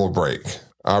a Bible break.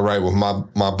 All right, with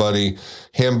my buddy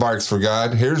Hembarks for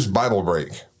God. Here's Bible break.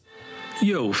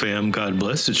 Yo, fam, God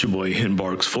bless. It's your boy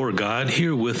Hembarks for God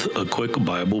here with a quick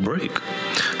Bible break.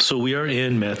 So we are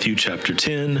in Matthew chapter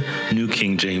 10, New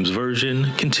King James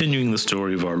Version, continuing the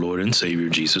story of our Lord and Savior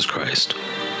Jesus Christ.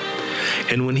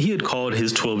 And when he had called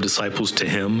his 12 disciples to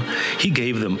him, he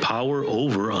gave them power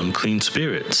over unclean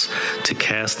spirits, to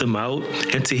cast them out,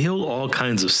 and to heal all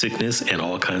kinds of sickness and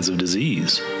all kinds of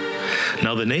disease.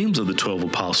 Now the names of the 12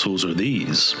 apostles are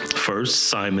these. First,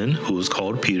 Simon, who is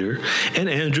called Peter, and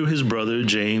Andrew his brother,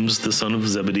 James the son of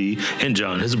Zebedee, and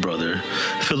John his brother,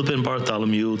 Philip and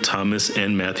Bartholomew, Thomas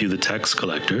and Matthew the tax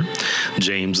collector,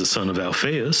 James the son of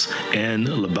Alphaeus, and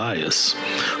Lebbaeus,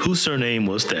 whose surname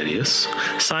was Thaddeus,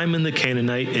 Simon the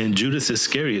Canaanite, and Judas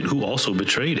Iscariot, who also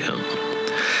betrayed him.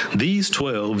 These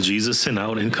 12 Jesus sent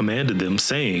out and commanded them,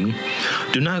 saying,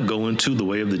 Do not go into the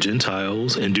way of the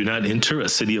Gentiles, and do not enter a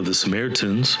city of the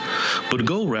Samaritans, but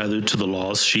go rather to the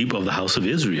lost sheep of the house of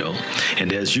Israel.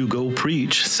 And as you go,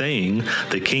 preach, saying,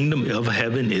 The kingdom of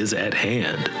heaven is at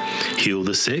hand. Heal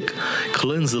the sick,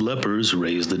 cleanse the lepers,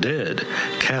 raise the dead,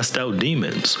 cast out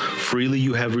demons. Freely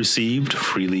you have received,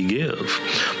 freely give.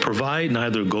 Provide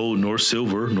neither gold nor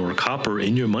silver nor copper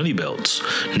in your money belts,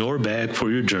 nor bag for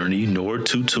your journey, nor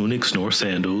 2 tunics, nor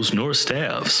sandals, nor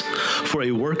staffs, for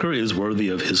a worker is worthy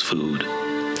of his food.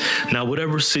 Now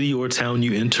whatever city or town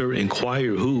you enter,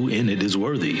 inquire who in it is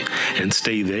worthy, and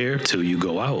stay there till you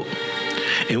go out.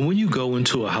 And when you go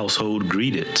into a household,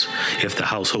 greet it. If the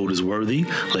household is worthy,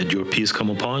 let your peace come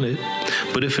upon it.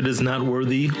 But if it is not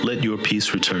worthy, let your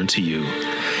peace return to you.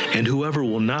 And whoever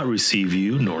will not receive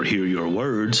you, nor hear your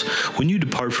words, when you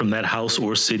depart from that house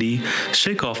or city,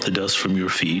 shake off the dust from your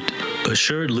feet.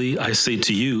 Assuredly, I say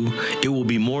to you, it will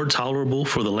be more tolerable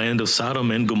for the land of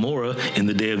Sodom and Gomorrah in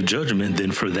the day of judgment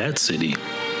than for that city.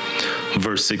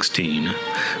 Verse 16,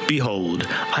 Behold,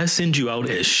 I send you out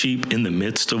as sheep in the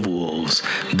midst of wolves.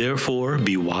 Therefore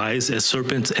be wise as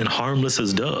serpents and harmless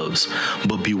as doves.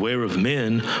 But beware of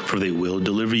men, for they will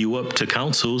deliver you up to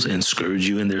councils and scourge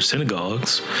you in their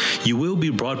synagogues. You will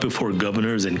be brought before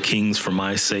governors and kings for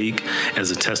my sake, as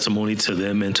a testimony to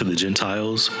them and to the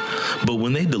Gentiles. But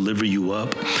when they deliver you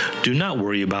up, do not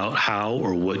worry about how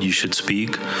or what you should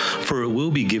speak, for it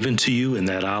will be given to you in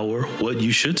that hour what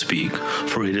you should speak.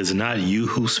 For it is not you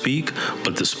who speak,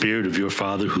 but the Spirit of your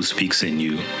Father who speaks in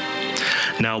you.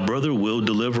 Now brother will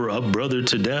deliver up brother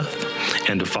to death,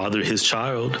 and a father his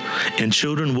child, and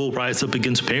children will rise up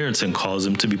against parents and cause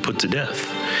them to be put to death.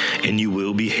 And you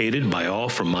will be hated by all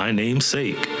for my name's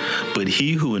sake, but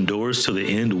he who endures to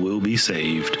the end will be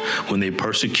saved. When they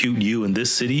persecute you in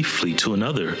this city, flee to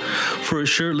another. For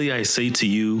assuredly I say to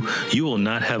you, you will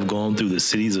not have gone through the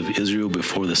cities of Israel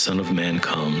before the Son of Man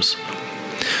comes.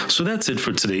 So that's it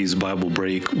for today's Bible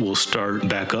break. We'll start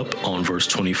back up on verse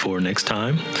 24 next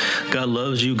time. God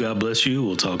loves you. God bless you.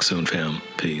 We'll talk soon, fam.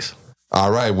 Peace.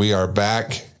 All right, we are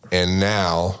back, and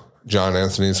now Jon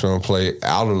Anthony's going to play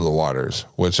Out of the Waters,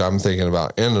 which I'm thinking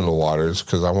about Into the Waters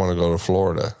because I want to go to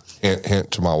Florida. Hint,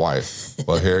 hint to my wife.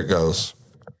 Well, here it goes.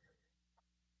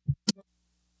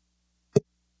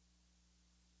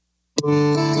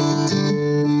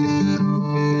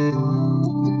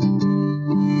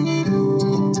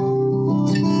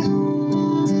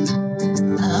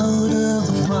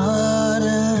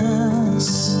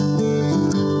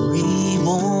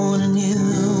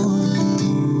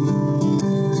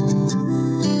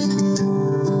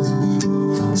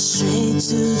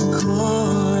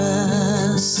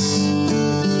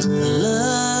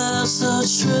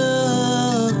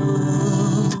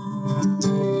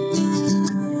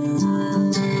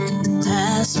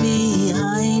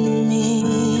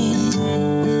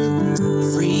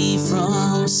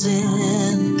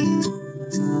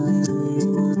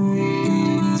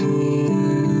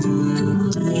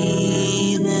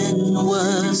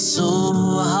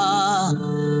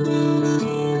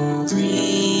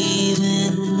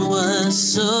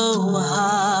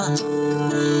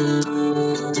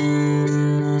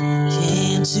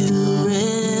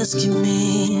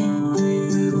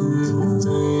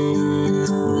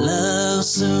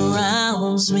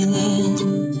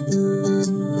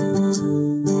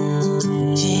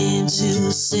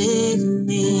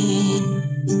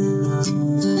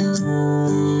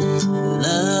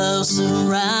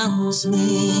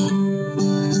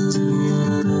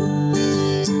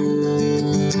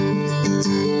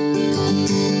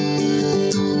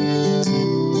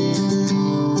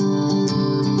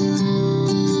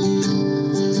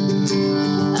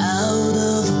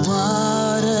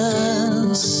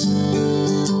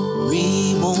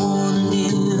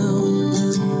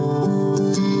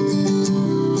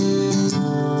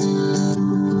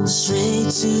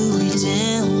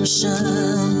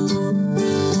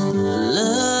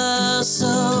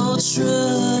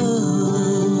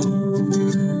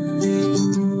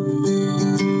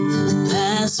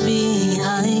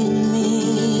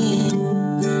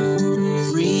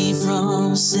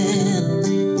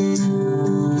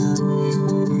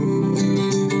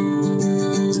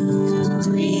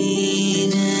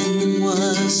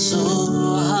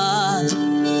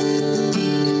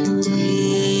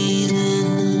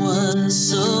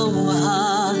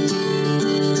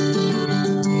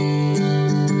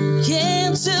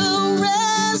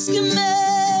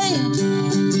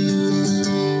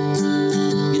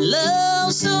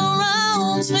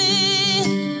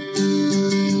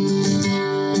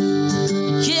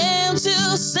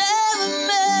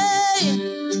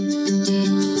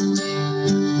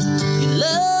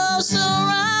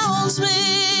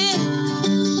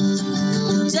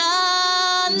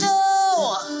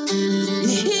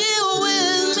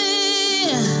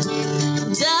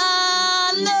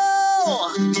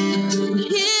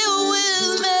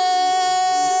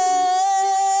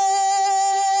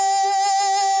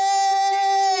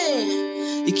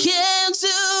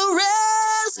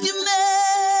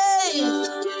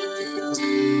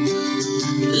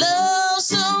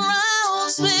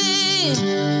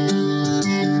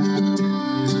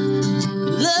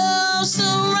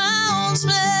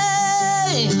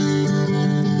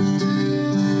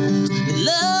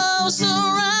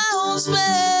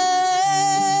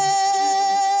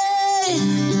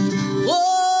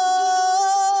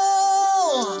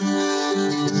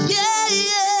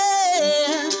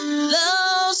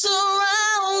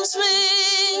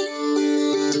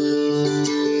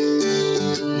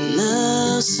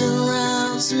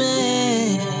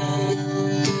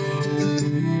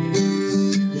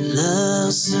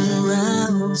 Love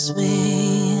surrounds me.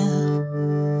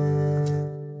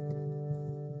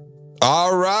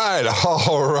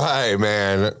 right,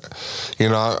 man. You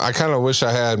know, I kind of wish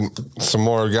I had some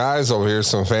more guys over here,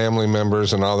 some family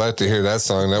members and all that to hear that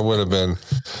song. That would have been,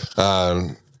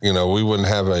 you know, we wouldn't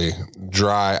have a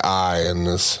dry eye in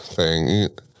this thing.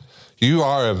 You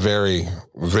are a very,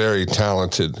 very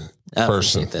talented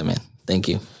person. That, man. Thank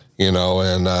you. You know,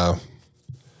 and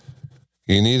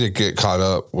you need to get caught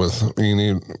up with, you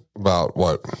need about,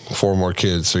 4 more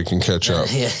kids so you can catch up.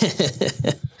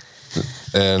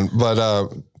 But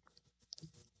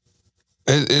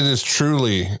it is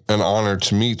truly an honor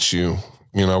to meet you.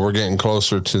 You know, we're getting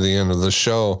closer to the end of the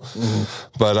show. Mm-hmm.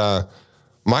 But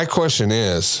my question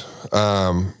is,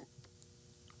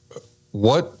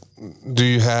 what do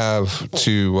you have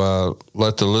to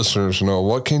let the listeners know?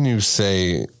 What can you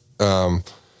say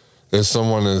if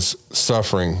someone is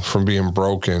suffering from being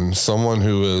broken, someone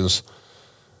who is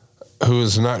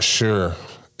not sure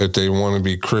if they want to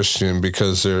be Christian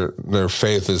because their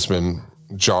faith has been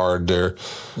jarred, their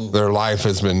life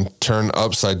has been turned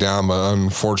upside down by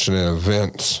unfortunate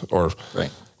events or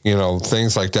you know,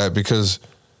 things like that? Because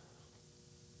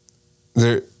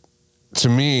to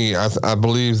me, I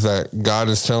believe that God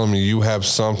is telling me you have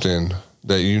something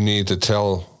that you need to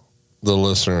tell the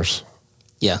listeners.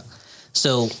 Yeah.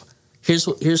 So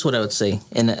here's what I would say,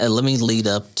 and let me lead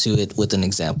up to it with an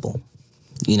example.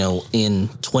 You know, in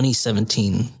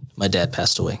 2017, my dad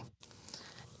passed away,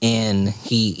 and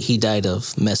he died of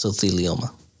mesothelioma,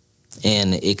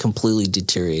 and it completely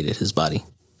deteriorated his body.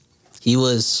 He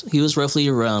was roughly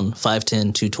around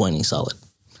 5'10", 220 solid,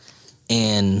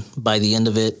 and by the end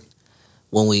of it,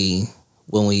 when we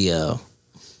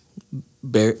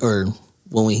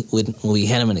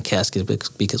had him in a casket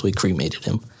because we cremated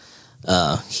him,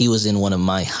 he was in one of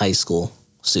my high school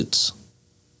suits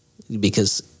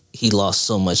because he lost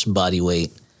so much body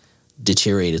weight,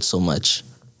 deteriorated so much.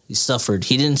 He suffered.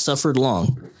 He didn't suffer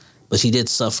long, but he did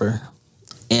suffer.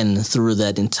 And through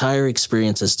that entire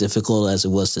experience, as difficult as it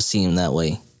was to see him that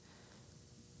way,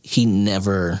 he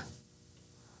never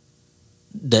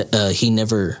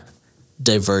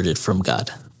diverted from God.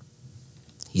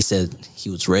 He said he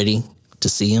was ready to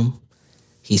see him.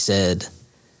 He said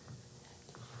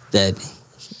that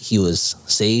he was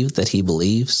saved, that he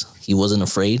believes. He wasn't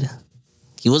afraid.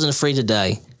 He wasn't afraid to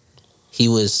die. He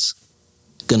was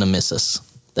gonna miss us.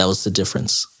 That was the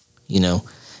difference, you know.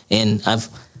 And I've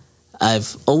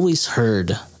always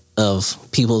heard of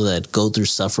people that go through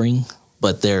suffering,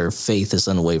 but their faith is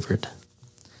unwavered.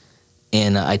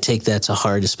 And I take that to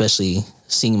heart, especially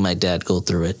seeing my dad go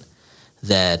through it,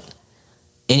 that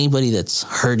anybody that's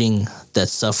hurting,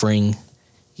 that's suffering,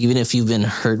 even if you've been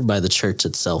hurt by the church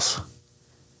itself,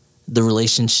 the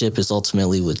relationship is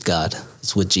ultimately with God.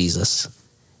 It's with Jesus.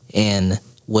 And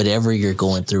whatever you're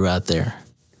going through out there,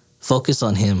 focus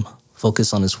on him.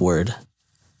 Focus on his word.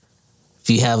 If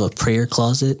you have a prayer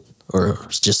closet or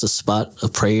just a spot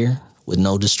of prayer with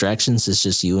no distractions, it's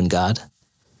just you and God,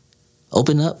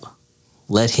 open up.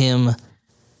 Let him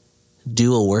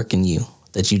do a work in you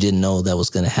that you didn't know that was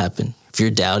going to happen. If you're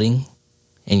doubting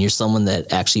and you're someone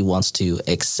that actually wants to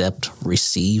accept,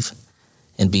 receive,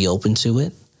 and be open to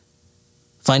it,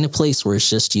 find a place where it's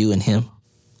just you and him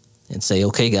and say,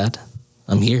 okay, God,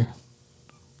 I'm here.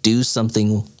 Do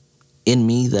something in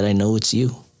me that I know it's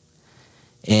you.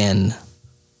 And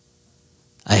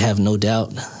I have no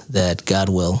doubt that God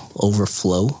will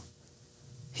overflow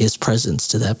his presence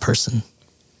to that person.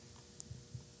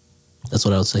 That's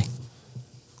what I would say.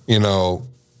 You know,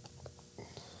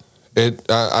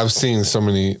 I've seen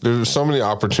there's so many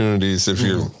opportunities if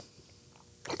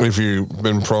you've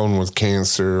been prone with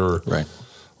cancer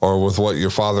or with what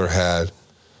your father had,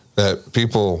 that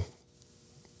people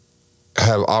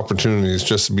have opportunities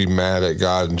just to be mad at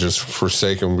God and just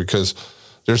forsake him, because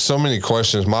there's so many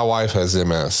questions. My wife has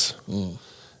MS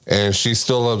and she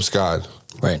still loves God.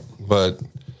 Right. But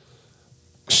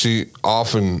she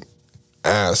often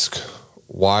asks,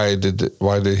 why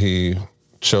did he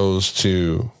chose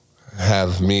to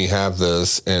have me have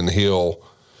this and heal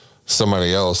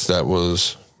somebody else that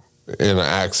was in an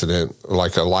accident,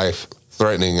 like a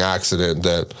life-threatening accident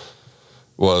that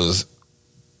was,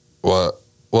 well,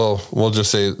 we'll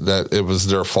just say that it was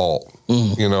their fault,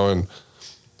 you know,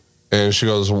 and she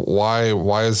goes,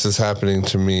 why is this happening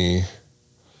to me?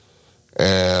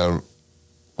 And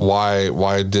why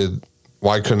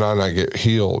could I not get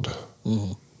healed?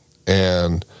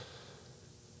 And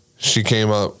she came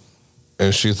up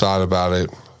and she thought about it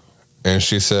and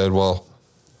she said, well,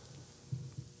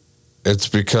 it's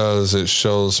because it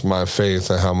shows my faith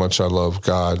and how much I love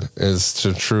God is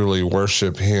to truly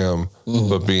worship him,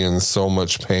 but be in so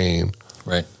much pain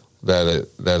that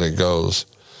it goes.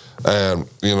 And,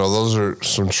 those are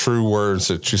some true words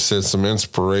that you said, some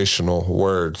inspirational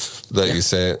words that you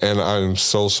said. And I'm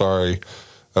so sorry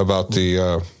about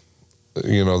the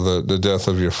death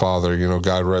of your father.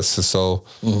 God rest his soul.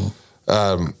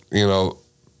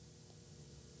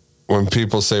 When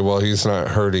people say, well, he's not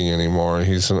hurting anymore,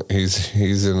 he's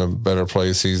in a better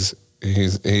place. He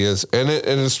is. And it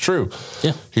is true.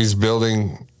 Yeah. He's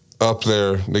building up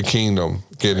there the kingdom,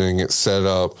 getting it set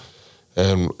up,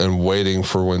 and waiting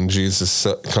for when Jesus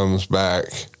comes back,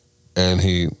 and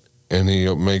he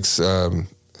makes heaven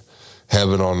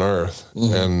on earth,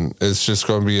 and it's just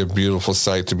going to be a beautiful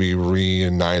sight to be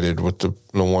reunited with the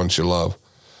ones you love.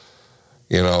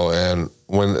 And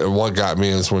what got me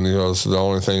is when he goes, the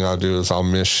only thing I'll do is I'll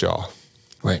miss y'all,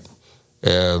 right?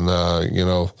 And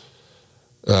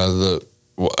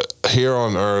here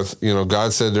on earth,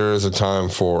 God said there is a time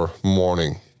for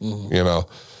mourning,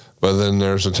 but then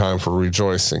there's a time for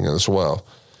rejoicing as well.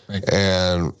 Right.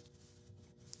 And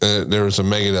there's a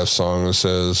Megadeth song that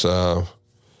says,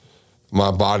 my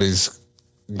body's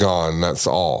gone, that's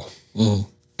all.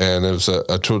 And it was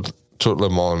a tout le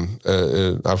monde.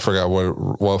 I forgot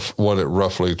what it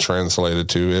roughly translated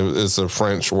to. It's a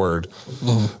French word,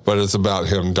 but it's about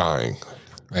him dying.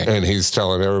 Right. And he's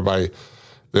telling everybody,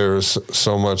 there's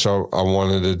so much I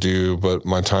wanted to do, but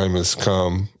my time has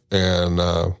come, and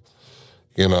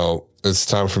it's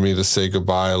time for me to say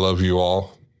goodbye. I love you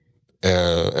all,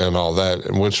 and all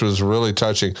that, which was really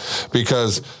touching,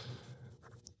 because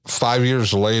 5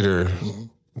 years later,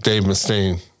 Dave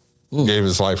Mustaine gave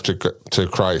his life to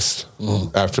Christ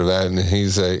after that, and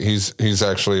he's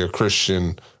actually a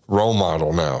Christian role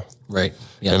model now. Right.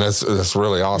 Yeah. And that's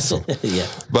really awesome. Yeah.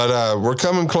 But we're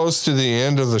coming close to the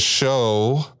end of the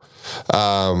show.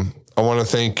 I want to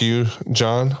thank you,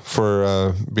 Jon,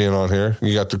 for being on here.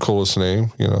 You got the coolest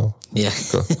name, Yeah.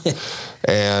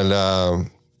 And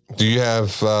do you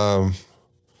have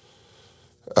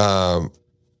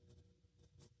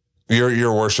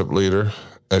you're a worship leader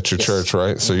at your church,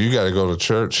 right? So you got to go to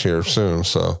church here soon.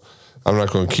 So I'm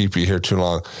not going to keep you here too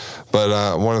long. But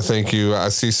I want to thank you. I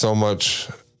see so much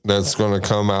that's going to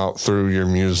come out through your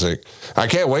music. I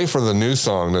can't wait for the new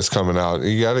song that's coming out.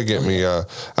 You got to get me, I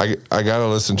got to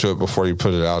listen to it before you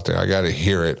put it out there. I got to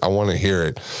hear it. I want to hear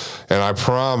it. And I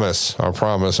promise I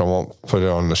won't put it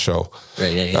on the show.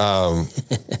 Right, yeah.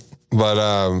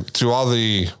 But to all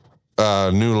the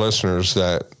new listeners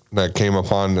that came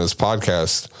upon this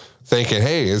podcast thinking,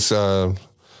 hey, it's Johnny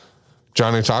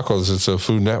Tacos. It's a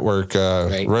Food Network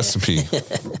recipe.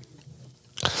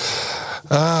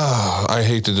 I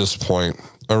hate to disappoint.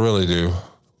 I really do.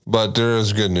 But there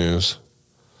is good news.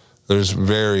 There's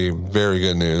very, very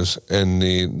good news. And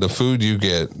the food you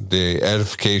get, the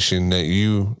edification that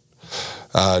you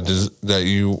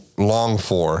long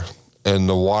for, and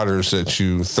the waters that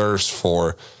you thirst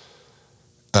for,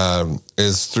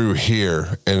 is through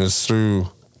here, and it's through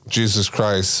Jesus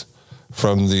Christ,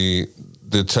 from the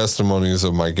testimonies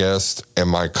of my guests and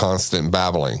my constant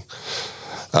babbling.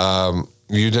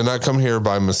 You did not come here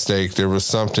by mistake. There was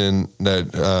something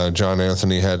that Jon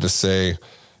Anthony had to say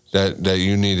that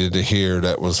you needed to hear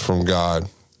that was from God.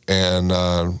 And,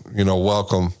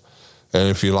 welcome. And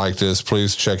if you like this,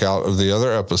 please check out the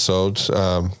other episodes.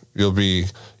 You'll be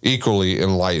equally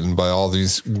enlightened by all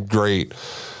these great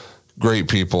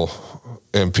people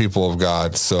and people of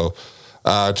God. So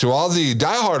to all the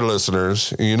diehard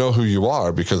listeners, you know who you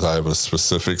are, because I have a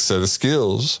specific set of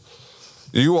skills.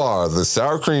 You are the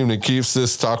sour cream that keeps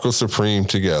this taco supreme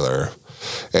together.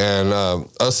 And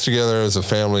us together as a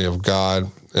family of God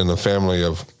and a family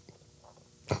of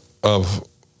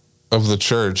the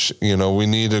church, we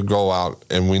need to go out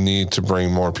and we need to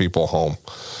bring more people home.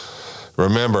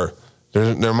 Remember,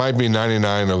 there might be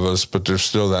 99 of us, but there's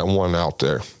still that one out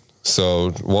there.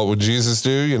 So what would Jesus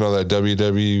do? That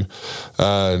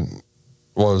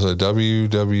what was it?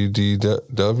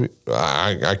 WWDW?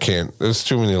 I can't. There's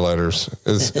too many letters.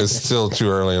 It's still too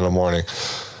early in the morning.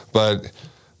 But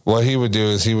what he would do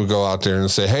is he would go out there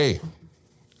and say, hey,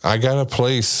 I got a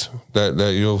place that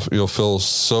you'll feel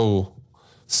so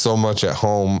much at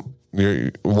home,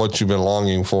 what you've been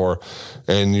longing for,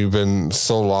 and you've been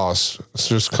so lost.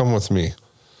 So just come with me.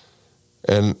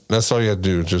 And that's all you have to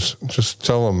do. Just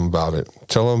tell them about it.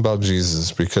 Tell them about Jesus,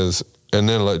 and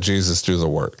then let Jesus do the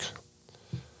work.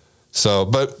 So,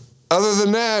 but other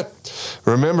than that,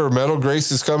 remember, Metal Grace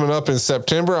is coming up in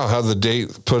September. I'll have the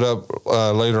date put up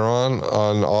later on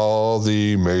all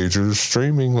the major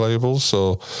streaming labels.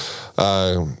 So,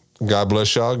 God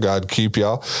bless y'all. God keep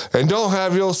y'all. And don't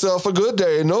have yourself a good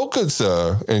day. No, good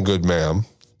sir and good ma'am.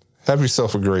 Have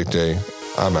yourself a great day.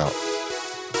 I'm out.